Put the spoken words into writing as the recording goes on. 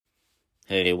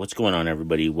Hey, what's going on,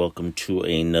 everybody? Welcome to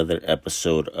another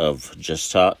episode of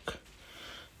Just Talk.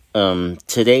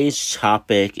 Today's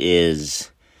topic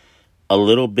is a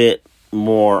little bit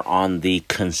more on the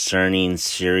concerning,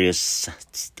 serious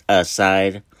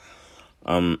side.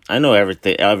 I know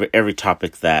every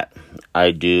topic that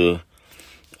I do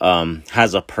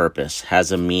has a purpose,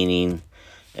 has a meaning,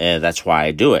 and that's why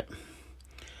I do it.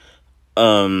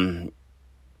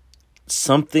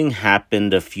 Something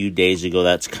happened a few days ago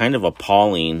that's kind of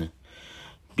appalling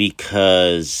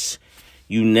because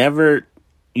you never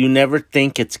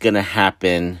think it's going to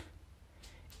happen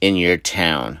in your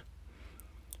town,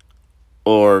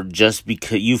 or just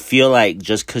because you feel like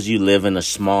just because you live in a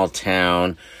small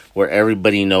town where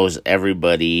everybody knows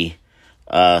everybody,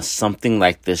 something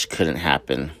like this couldn't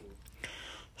happen.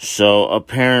 So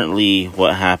apparently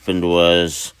what happened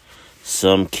was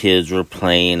some kids were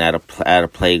playing at a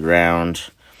playground,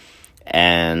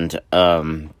 and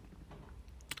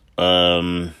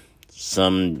some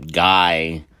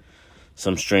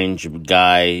strange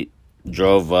guy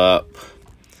drove up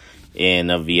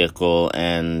in a vehicle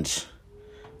and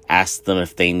asked them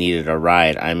if they needed a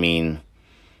ride. I mean,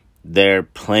 they're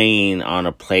playing on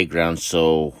a playground,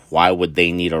 so why would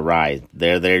they need a ride?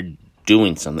 They're there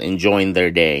doing something, enjoying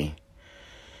their day.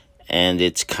 And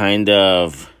it's kind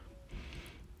of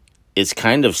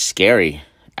scary.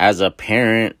 As a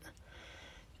parent,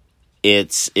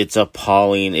 it's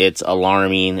appalling, it's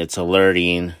alarming, it's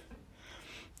alerting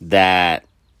that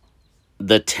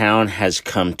the town has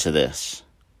come to this.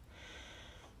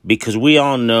 Because we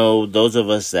all know, those of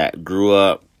us that grew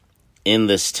up in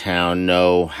this town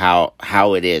know how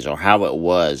it is, or how it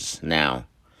was now.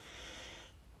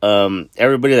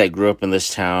 Everybody that grew up in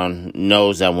this town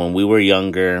knows that when we were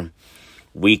younger,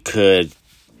 we could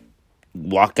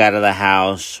walk out of the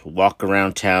house, walk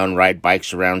around town, ride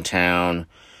bikes around town,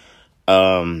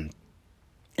 and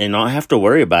not have to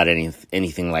worry about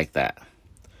anything like that.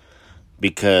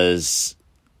 Because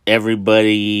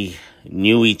everybody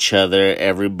knew each other,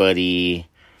 everybody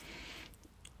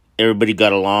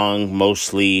got along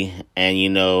mostly, and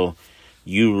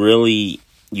you really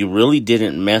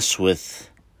didn't mess with.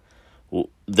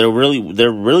 There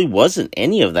really wasn't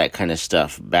any of that kind of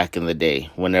stuff back in the day.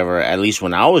 At least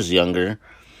when I was younger,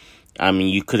 I mean,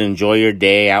 you could enjoy your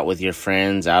day out with your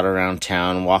friends, out around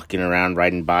town, walking around,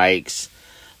 riding bikes,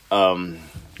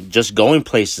 just going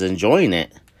places, enjoying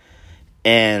it.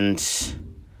 And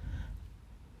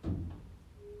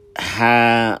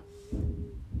I'm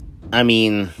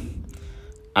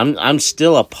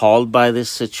still appalled by this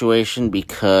situation,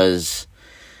 because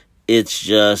it's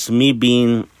just me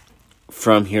being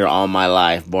from here all my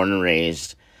life, born and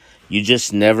raised. You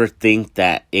just never think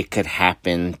that it could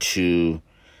happen to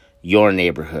your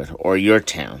neighborhood or your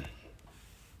town.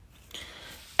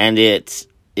 And it's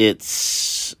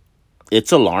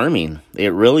alarming.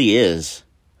 It really is.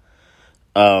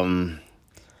 I'm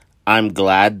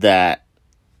glad that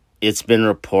it's been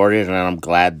reported, and I'm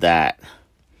glad that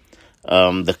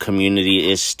the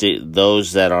community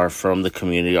those that are from the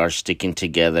community are sticking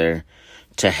together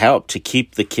to help to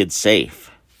keep the kids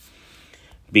safe.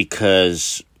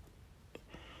 Because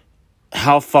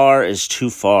how far is too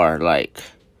far? Like,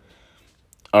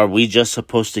 are we just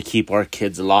supposed to keep our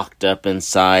kids locked up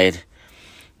inside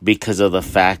because of the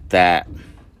fact that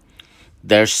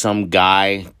there's some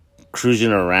guy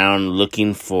cruising around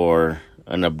looking for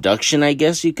an abduction, I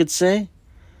guess you could say?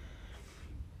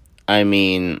 I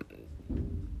mean,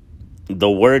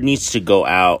 the word needs to go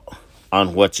out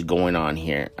on what's going on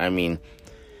here. I mean,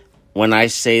 when I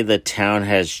say the town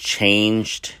has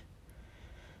changed,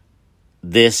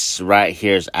 this right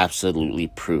here is absolutely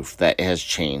proof that it has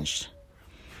changed.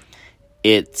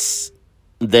 It's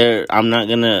there. I'm not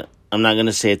gonna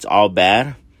say it's all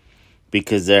bad,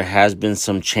 because there has been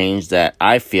some change that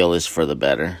I feel is for the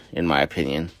better, in my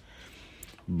opinion.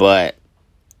 But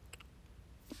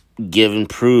given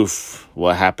proof,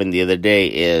 what happened the other day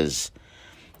is,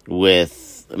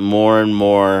 with more and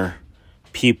more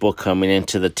people coming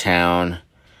into the town,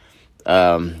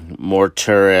 more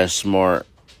tourists, more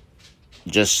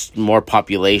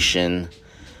population,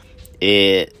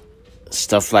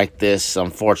 stuff like this,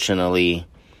 unfortunately,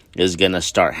 is going to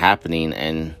start happening,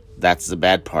 and that's the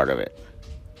bad part of it.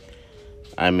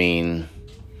 I mean,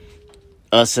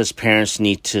 us as parents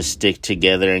need to stick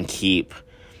together and keep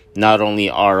not only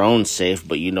our own safe,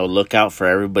 but, look out for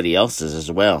everybody else's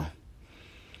as well.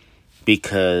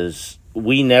 Because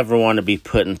we never want to be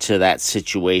put into that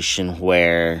situation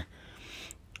where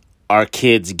our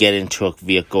kids get into a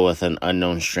vehicle with an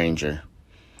unknown stranger,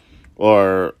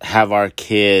 or have our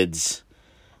kids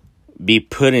be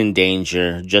put in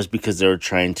danger just because they were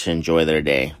trying to enjoy their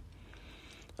day.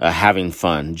 having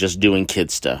fun, just doing kid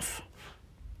stuff.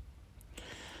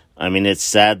 I mean, it's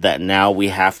sad that now we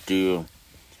have to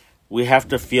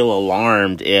feel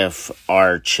alarmed if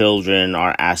our children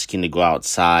are asking to go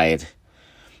outside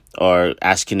or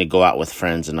asking to go out with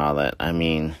friends and all that. I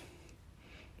mean,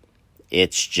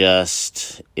 it's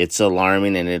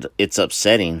alarming and it's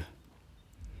upsetting.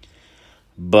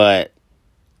 But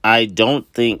I don't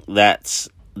think that's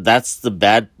a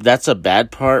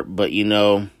bad part, but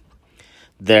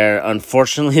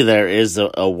unfortunately there is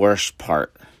a worse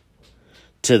part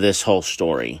to this whole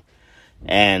story.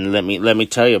 And let me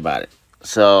tell you about it.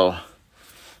 So,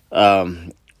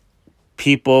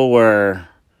 people were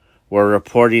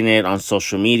reporting it on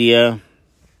social media,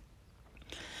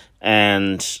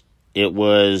 and it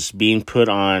was being put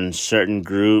on certain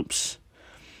groups.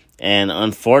 And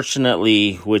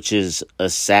unfortunately, which is a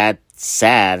sad,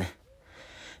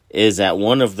 is that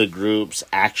one of the groups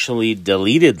actually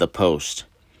deleted the post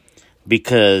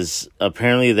because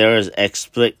apparently there was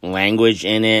explicit language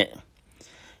in it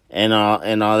and all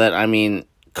that. I mean,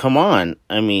 come on.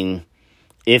 I mean,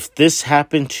 if this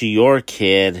happened to your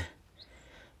kid,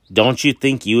 don't you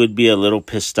think you would be a little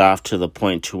pissed off to the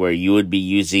point to where you would be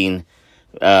using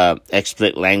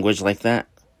explicit language like that?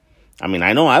 I mean,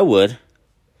 I know I would.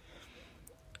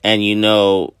 And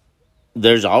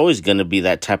there's always going to be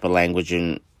that type of language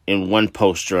in one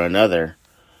post or another.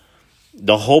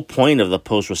 The whole point of the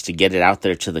post was to get it out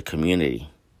there to the community.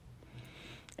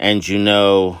 And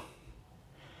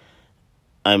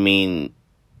I mean,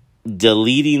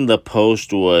 deleting the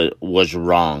post was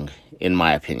wrong, in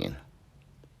my opinion.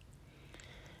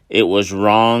 It was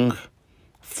wrong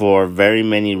for very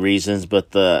many reasons,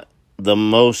 but the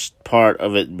most part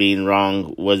of it being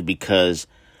wrong was because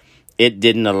it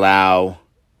didn't allow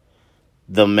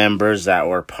the members that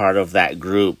were part of that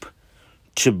group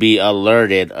to be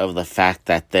alerted of the fact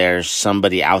that there's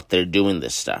somebody out there doing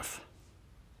this stuff.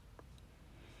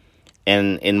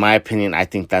 And in my opinion, I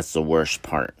think that's the worst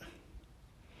part.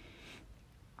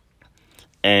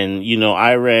 And,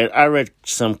 I read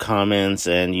some comments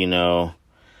and,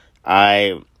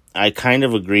 I kind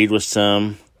of agreed with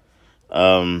some.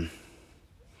 One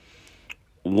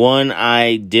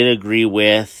I did agree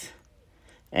with.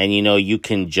 And, you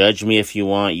can judge me if you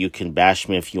want. You can bash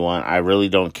me if you want. I really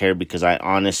don't care because I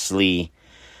honestly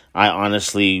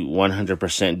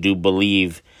 100% do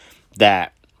believe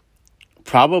that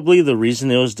probably the reason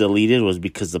it was deleted was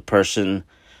because the person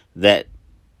that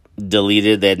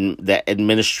deleted that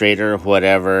administrator,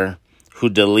 whatever, who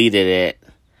deleted it,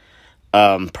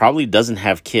 probably doesn't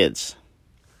have kids.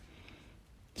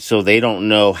 So they don't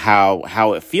know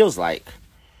how it feels like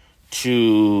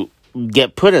to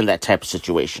get put in that type of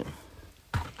situation.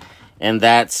 And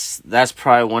that's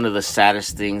probably one of the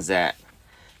saddest things that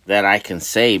I can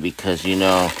say, because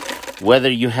whether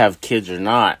you have kids or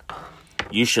not,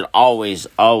 you should always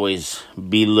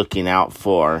be looking out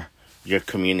for your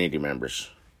community members.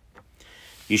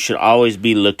 You should always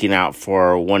be looking out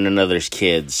for one another's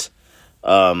kids,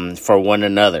 for one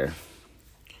another.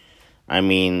 I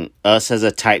mean, us as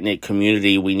a tight-knit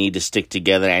community, we need to stick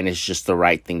together, and it's just the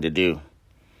right thing to do.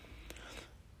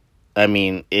 I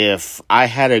mean, if I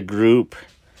had a group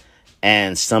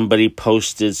and somebody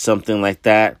posted something like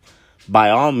that, by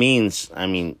all means, I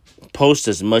mean, post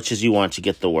as much as you want to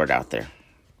get the word out there.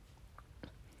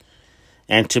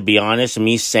 And to be honest,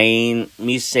 me saying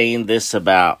this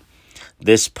about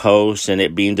this post and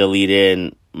it being deleted,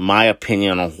 and my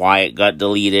opinion on why it got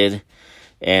deleted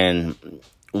and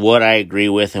what I agree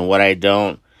with and what I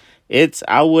don't,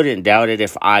 I wouldn't doubt it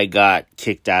if I got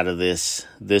kicked out of this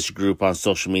group on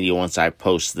social media once I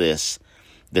post this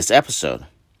episode.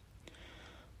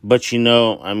 But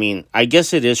I mean, I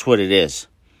guess it is what it is.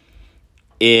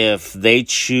 If they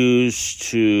choose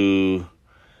to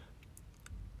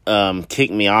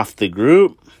kick me off the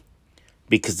group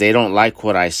because they don't like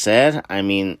what I said, I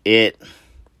mean, it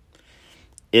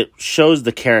shows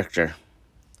the character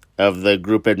of the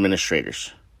group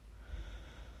administrators.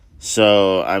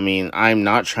 So, I mean, I'm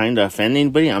not trying to offend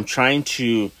anybody. I'm trying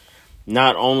to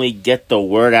not only get the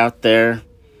word out there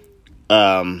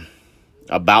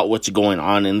about what's going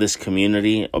on in this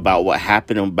community, about what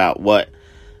happened, about what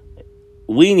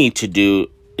we need to do,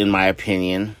 in my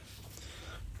opinion,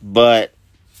 but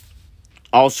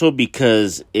also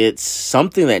because it's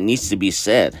something that needs to be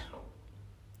said.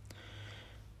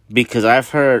 Because I've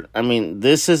heard, I mean,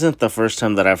 this isn't the first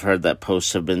time that I've heard that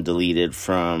posts have been deleted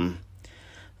from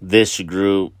this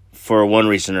group for one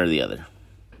reason or the other.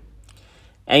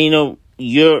 And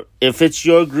if it's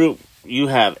your group, you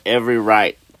have every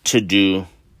right to do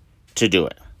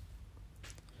it.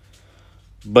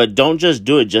 But don't just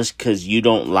do it just because you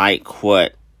don't like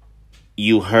what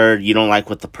you heard, you don't like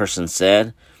what the person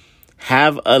said,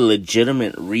 have a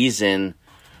legitimate reason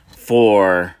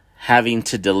for having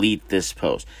to delete this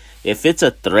post. If it's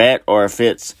a threat or if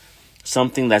it's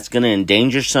something that's going to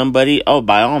endanger somebody,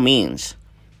 by all means,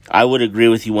 I would agree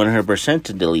with you 100%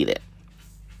 to delete it.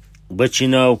 But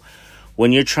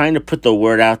when you're trying to put the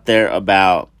word out there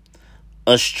about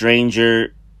a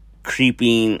stranger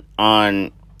creeping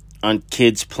on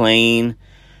kids playing,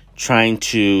 trying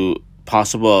to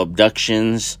possible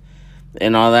abductions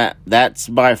and all that, that's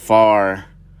by far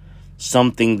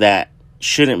something that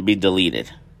shouldn't be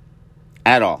deleted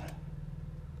at all.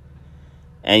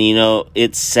 And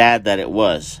it's sad that it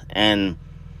was. And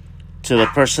to the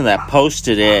person that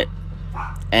posted it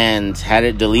and had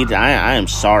it deleted, I am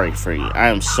sorry for you. I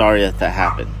am sorry that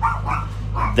happened.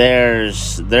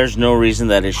 There's no reason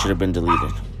that it should have been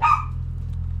deleted.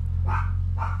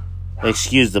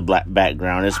 Excuse the black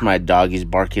background. It's my dog. He's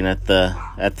barking at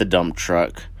the dump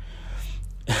truck.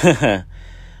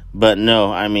 But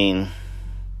no,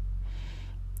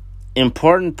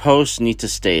 important posts need to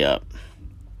stay up.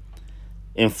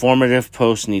 Informative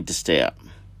posts need to stay up.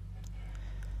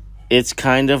 It's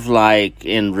kind of like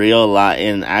in real life,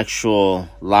 in actual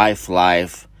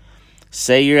life.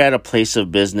 Say you're at a place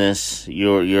of business,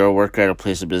 you're a worker at a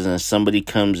place of business. Somebody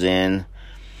comes in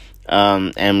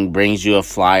and brings you a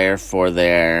flyer for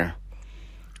their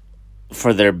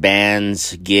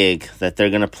band's gig that they're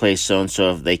gonna play so and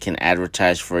so if they can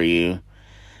advertise for you,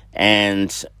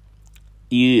 and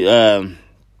you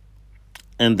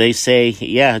and they say,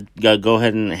 yeah, go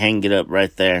ahead and hang it up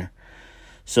right there.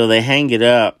 So they hang it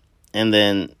up, and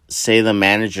then say the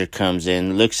manager comes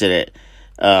in, looks at it,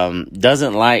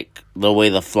 doesn't like the way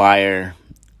the flyer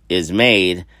is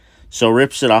made, so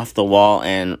rips it off the wall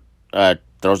and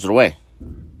throws it away.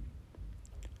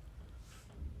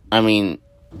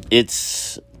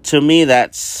 It's, to me,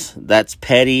 that's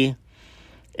petty,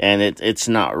 and it's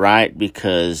not right,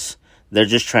 because they're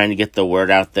just trying to get the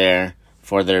word out there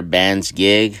for their band's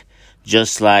gig,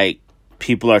 just like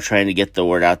people are trying to get the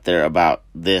word out there about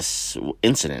this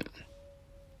incident.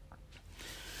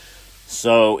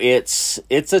 So it's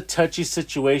a touchy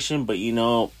situation, but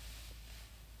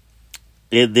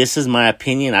this is my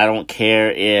opinion. I don't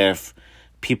care if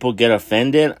people get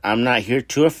offended. I'm not here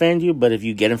to offend you, but if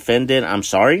you get offended, I'm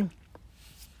sorry.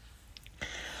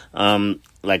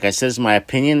 Like I said, it's my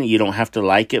opinion. You don't have to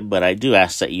like it, but I do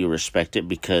ask that you respect it,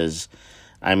 because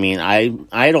I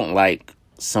don't like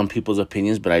some people's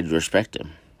opinions, but I do respect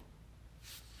them.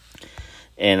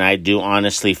 And I do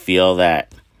honestly feel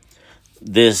that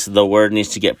the word needs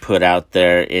to get put out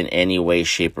there in any way,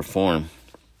 shape, or form.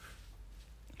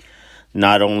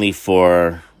 Not only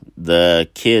for the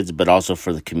kids, but also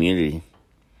for the community.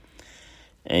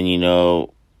 And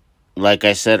like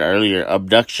I said earlier,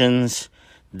 abductions,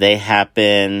 they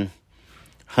happen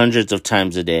hundreds of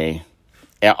times a day,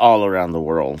 all around the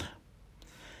world.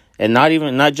 And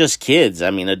not just kids,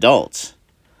 adults.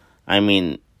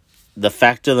 The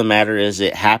fact of the matter is,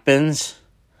 it happens,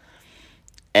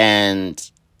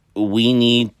 and we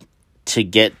need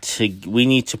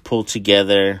to pull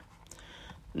together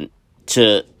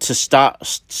to stop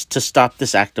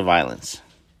this act of violence.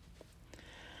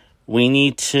 We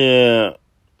need to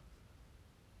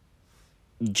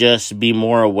just be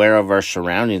more aware of our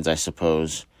surroundings, I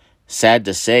suppose. Sad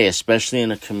to say, especially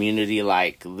in a community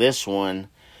like this one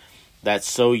that's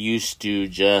so used to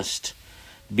just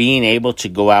being able to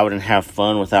go out and have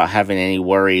fun without having any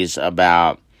worries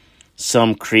about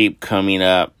some creep coming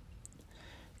up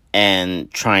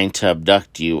and trying to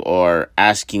abduct you or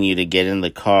asking you to get in the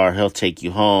car, he'll take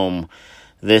you home,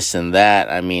 this and that.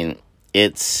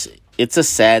 It's a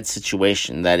sad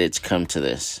situation that it's come to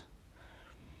this.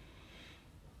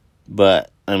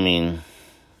 But,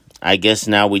 I guess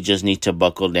now we just need to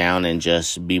buckle down and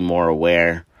just be more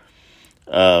aware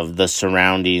of the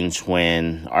surroundings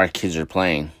when our kids are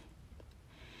playing.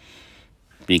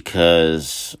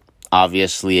 Because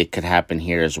obviously it could happen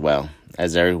here as well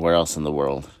as everywhere else in the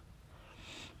world.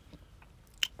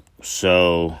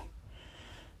 So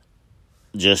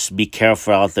just be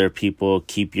careful out there, people.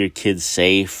 Keep your kids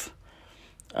safe.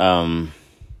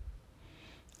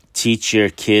 Teach your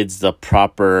kids the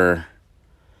proper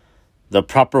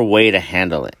way to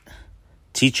handle it.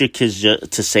 Teach your kids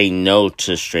to say no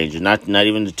to strangers, not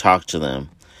even to talk to them.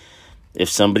 If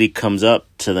somebody comes up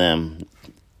to them,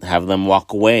 have them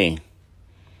walk away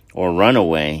or run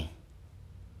away.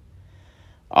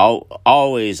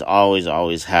 Always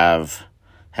have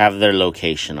their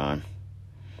location on.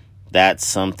 That's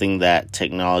something that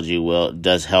technology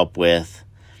does help with,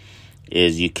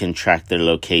 is you can track their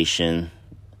location.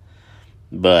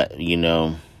 But,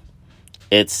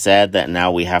 it's sad that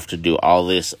now we have to do all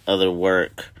this other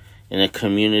work in a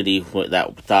community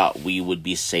that thought we would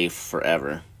be safe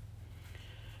forever.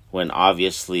 When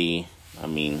obviously, I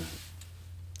mean,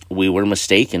 we were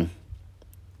mistaken.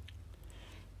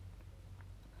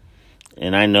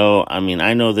 And I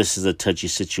know this is a touchy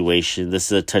situation.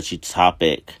 This is a touchy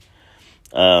topic.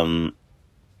 But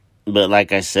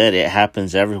like I said, it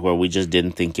happens everywhere. We just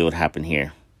didn't think it would happen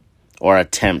here. Or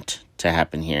attempt to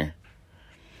happen here.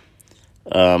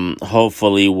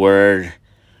 Hopefully word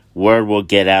will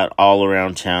get out all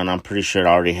around town. I'm pretty sure it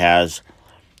already has.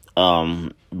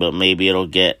 But maybe it'll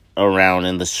get around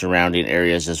in the surrounding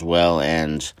areas as well,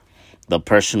 and the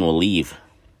person will leave.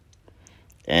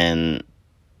 And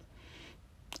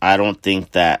I don't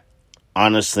think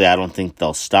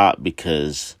they'll stop,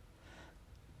 because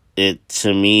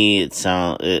to me,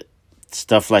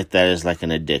 stuff like that is like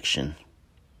an addiction.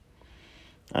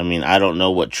 I mean, I don't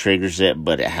know what triggers it,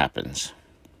 but it happens.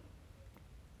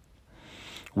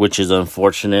 Which is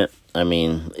unfortunate. I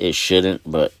mean, it shouldn't,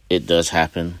 but it does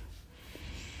happen.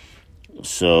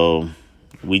 So,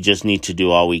 we just need to do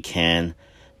all we can,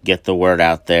 get the word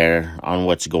out there on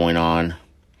what's going on,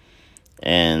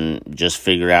 and just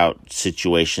figure out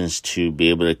situations to be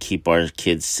able to keep our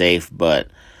kids safe, but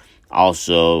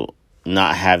also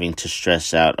not having to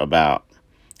stress out about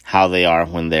how they are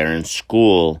when they're in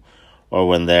school, or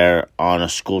when they're on a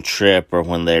school trip, or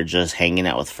when they're just hanging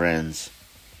out with friends.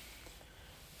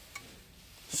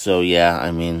 So yeah, I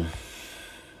mean,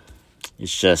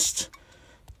 it's just,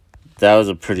 that was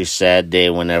a pretty sad day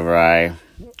whenever I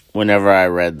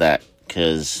read that,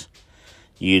 because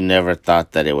you never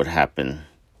thought that it would happen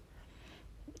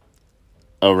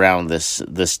around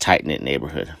this tight-knit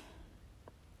neighborhood.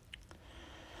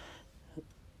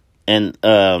 And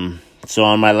so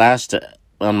on my last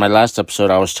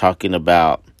episode, I was talking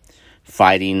about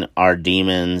fighting our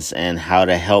demons and how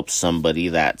to help somebody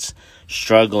that's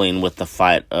struggling with the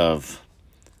fight of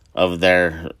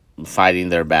their fighting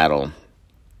their battle.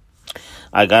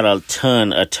 I got a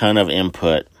ton of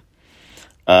input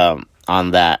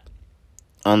on that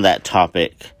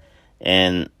topic,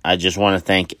 and I just want to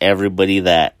thank everybody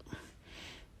that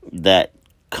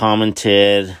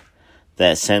commented,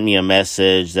 that sent me a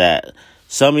message, that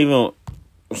some even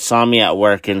saw me at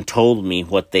work and told me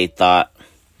what they thought.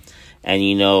 And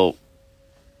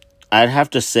I'd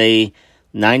have to say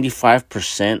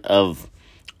 95% of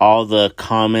all the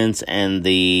comments and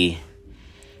the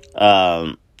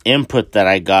input that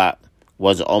I got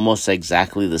was almost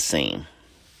exactly the same.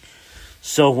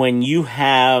 So when you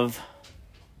have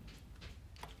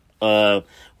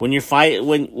when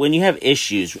you have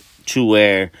issues to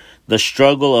where the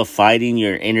struggle of fighting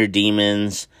your inner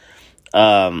demons,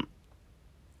 and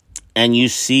you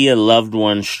see a loved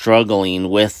one struggling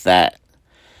with that,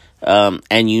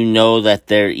 and you know that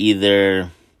they're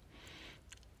either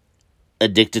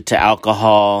addicted to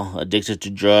alcohol, addicted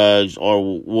to drugs,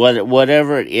 or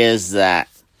whatever it is that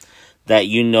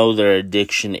their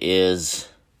addiction is.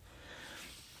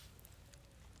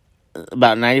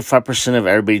 About 95% of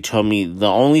everybody told me the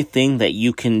only thing that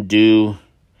you can do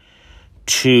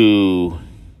to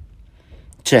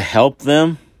help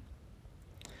them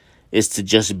is to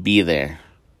just be there.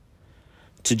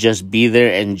 To just be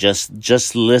there and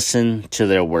just listen to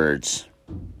their words.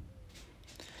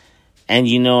 And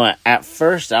at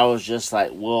first I was just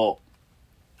like, well,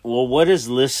 what is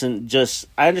listen?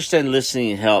 I understand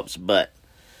listening helps, but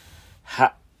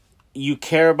you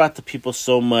care about the people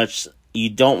so much, you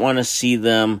don't want to see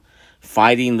them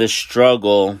fighting the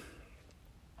struggle.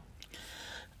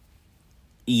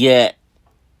 Yet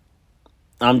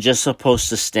I'm just supposed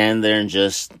to stand there and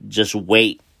just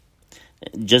wait.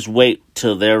 Just wait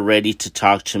till they're ready to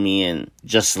talk to me and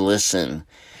just listen.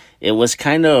 It was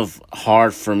kind of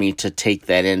hard for me to take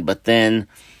that in. But then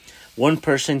one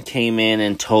person came in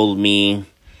and told me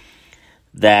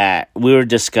that we were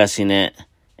discussing it,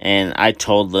 and I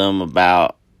told them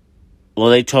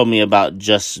they told me about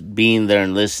just being there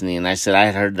and listening. And I said I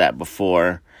had heard that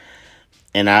before.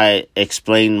 And I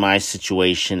explained my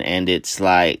situation, and it's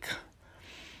like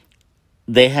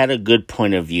they had a good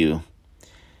point of view.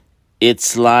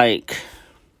 It's like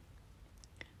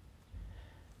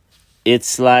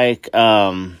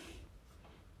a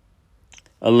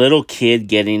little kid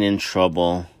getting in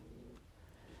trouble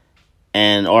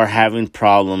or having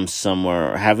problems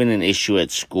somewhere, or having an issue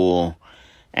at school,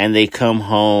 and they come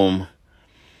home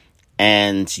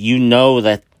and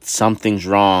that something's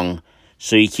wrong,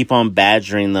 so you keep on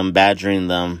badgering them,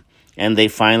 and they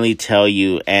finally tell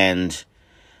you, and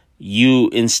you,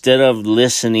 instead of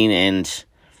listening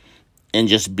and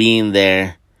just being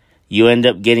there, you end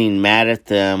up getting mad at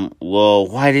them. Well,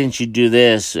 why didn't you do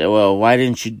this? Well, why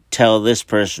didn't you tell this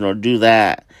person or do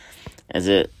that?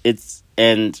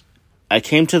 And I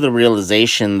came to the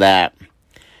realization that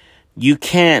you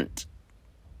can't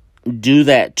do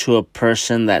that to a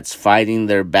person that's fighting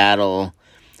their battle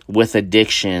with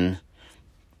addiction,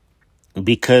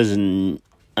 because, I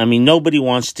mean, nobody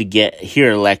wants to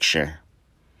hear a lecture.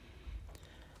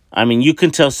 I mean, you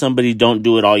can tell somebody don't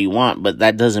do it all you want, but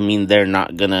that doesn't mean they're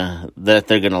gonna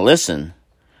listen.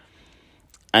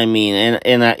 I mean,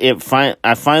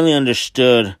 I finally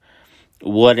understood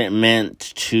what it meant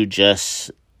to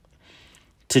just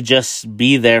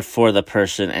be there for the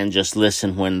person and just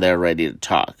listen when they're ready to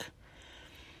talk.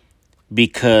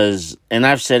 Because, and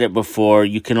I've said it before,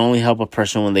 you can only help a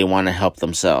person when they want to help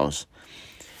themselves.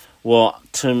 Well,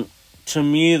 to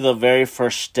me, the very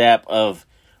first step of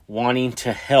wanting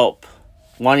help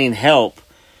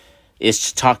is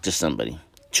to talk to somebody,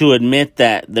 to admit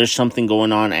that there's something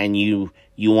going on and you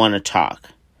want to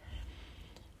talk.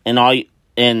 And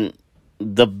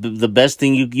the best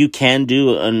thing you can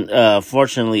do,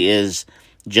 fortunately, is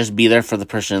just be there for the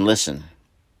person and listen.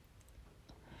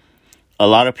 A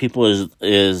lot of people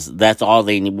is that's all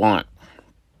they want.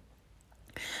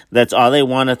 That's all they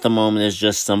want at the moment, is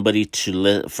just somebody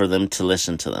for them to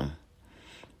listen to them.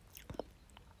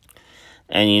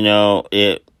 And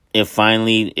it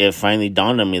finally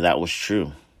dawned on me that was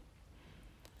true.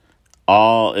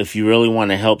 If you really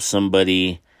want to help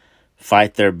somebody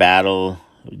fight their battle,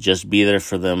 just be there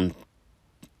for them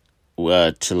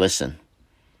to listen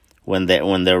when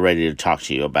they're ready to talk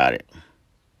to you about it.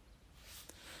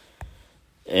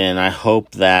 And I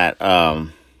hope that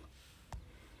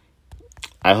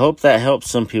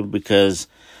helps some people, because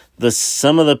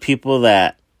some of the people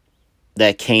that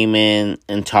came in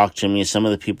and talked to me, some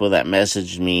of the people that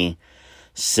messaged me,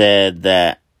 said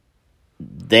that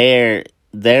they're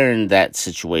in that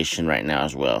situation right now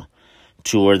as well,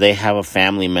 to where they have a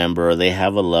family member or they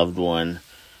have a loved one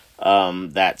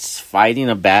that's fighting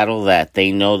a battle that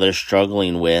they know they're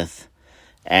struggling with,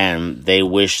 and they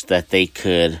wish that they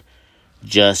could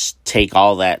just take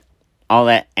all that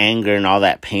anger and all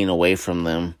that pain away from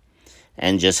them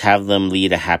and just have them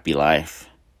lead a happy life.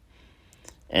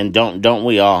 And don't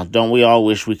we all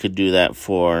wish we could do that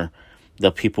for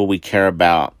the people we care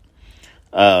about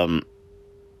that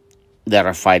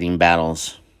are fighting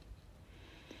battles?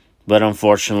 But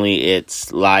unfortunately,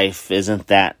 life isn't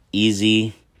that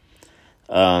easy.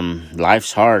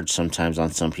 Life's hard sometimes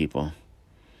on some people.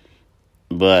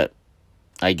 But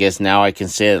I guess now I can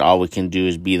say that all we can do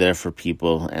is be there for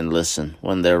people and listen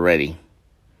when they're ready.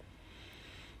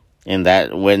 And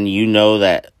that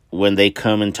when they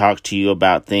come and talk to you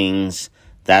about things,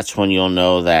 that's when you'll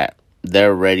know that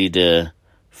they're ready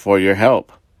for your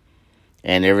help,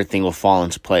 and everything will fall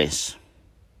into place.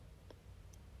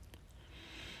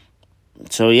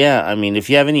 So yeah, I mean,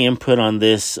 if you have any input on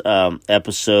this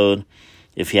episode,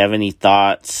 if you have any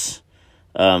thoughts,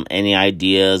 any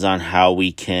ideas on how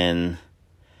we can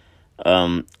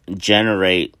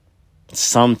generate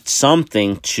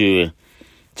something to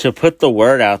put the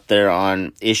word out there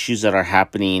on issues that are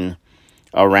happening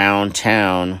around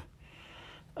town,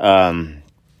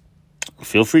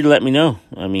 feel free to let me know.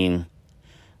 I mean,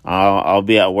 I'll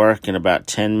be at work in about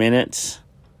 10 minutes.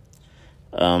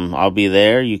 I'll be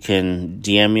there. You can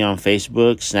DM me on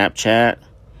Facebook, Snapchat,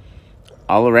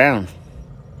 all around.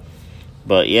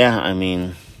 But yeah, I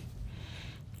mean,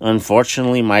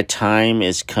 unfortunately, my time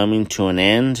is coming to an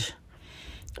end.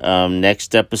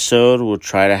 Next episode, we'll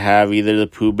try to have either the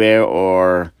Pooh Bear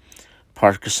or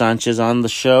Parker Sanchez on the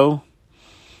show,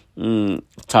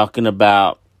 talking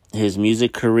about his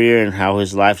music career and how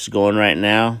his life's going right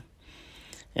now.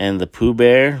 And the Pooh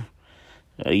Bear,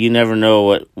 you never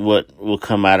know what will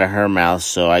come out of her mouth,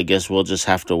 so I guess we'll just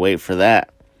have to wait for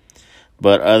that.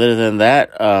 But other than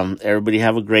that, everybody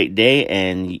have a great day,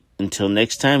 and until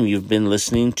next time, you've been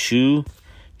listening to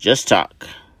Just Talk.